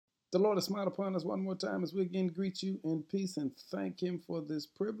The Lord has smiled upon us one more time as we again greet you in peace and thank Him for this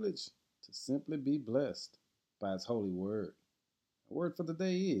privilege to simply be blessed by His holy word. The word for the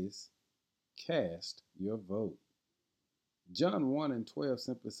day is cast your vote. John 1 and 12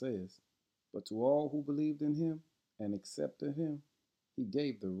 simply says, "But to all who believed in Him and accepted Him, He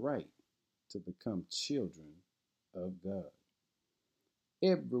gave the right to become children of God."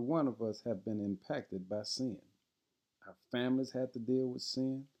 Every one of us have been impacted by sin. Our families have to deal with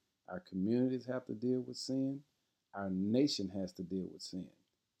sin. Our communities have to deal with sin. Our nation has to deal with sin.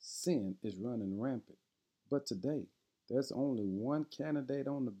 Sin is running rampant. But today, there's only one candidate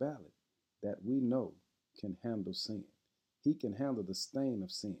on the ballot that we know can handle sin. He can handle the stain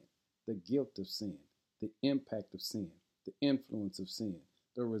of sin, the guilt of sin, the impact of sin, the influence of sin,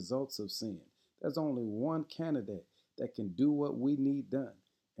 the results of sin. There's only one candidate that can do what we need done,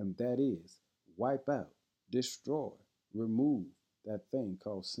 and that is wipe out, destroy, remove that thing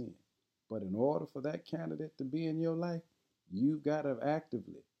called sin. But in order for that candidate to be in your life, you've got to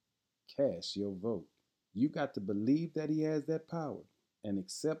actively cast your vote. You got to believe that he has that power and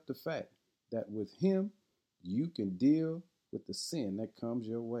accept the fact that with him, you can deal with the sin that comes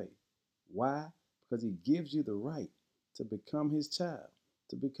your way. Why? Because he gives you the right to become his child,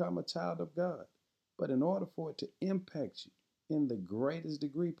 to become a child of God. But in order for it to impact you in the greatest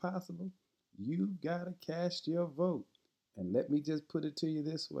degree possible, you've got to cast your vote. And let me just put it to you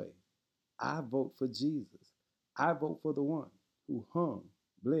this way. I vote for Jesus. I vote for the one who hung,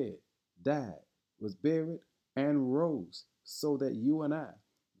 bled, died, was buried, and rose so that you and I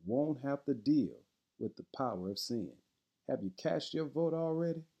won't have to deal with the power of sin. Have you cast your vote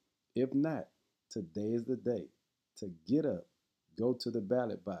already? If not, today is the day to get up, go to the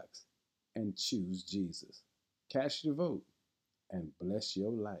ballot box, and choose Jesus. Cast your vote and bless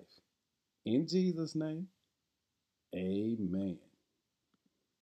your life. In Jesus' name, amen.